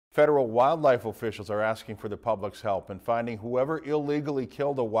Federal wildlife officials are asking for the public's help in finding whoever illegally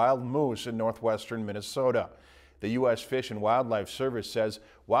killed a wild moose in northwestern Minnesota. The U.S. Fish and Wildlife Service says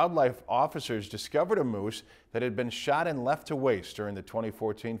wildlife officers discovered a moose that had been shot and left to waste during the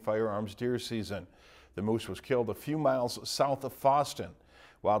 2014 firearms deer season. The moose was killed a few miles south of Fosston.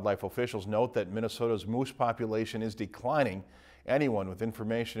 Wildlife officials note that Minnesota's moose population is declining. Anyone with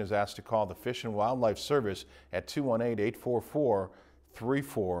information is asked to call the Fish and Wildlife Service at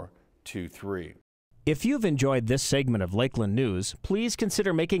 218-844-3423. If you've enjoyed this segment of Lakeland News, please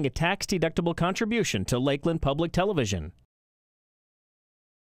consider making a tax-deductible contribution to Lakeland Public Television.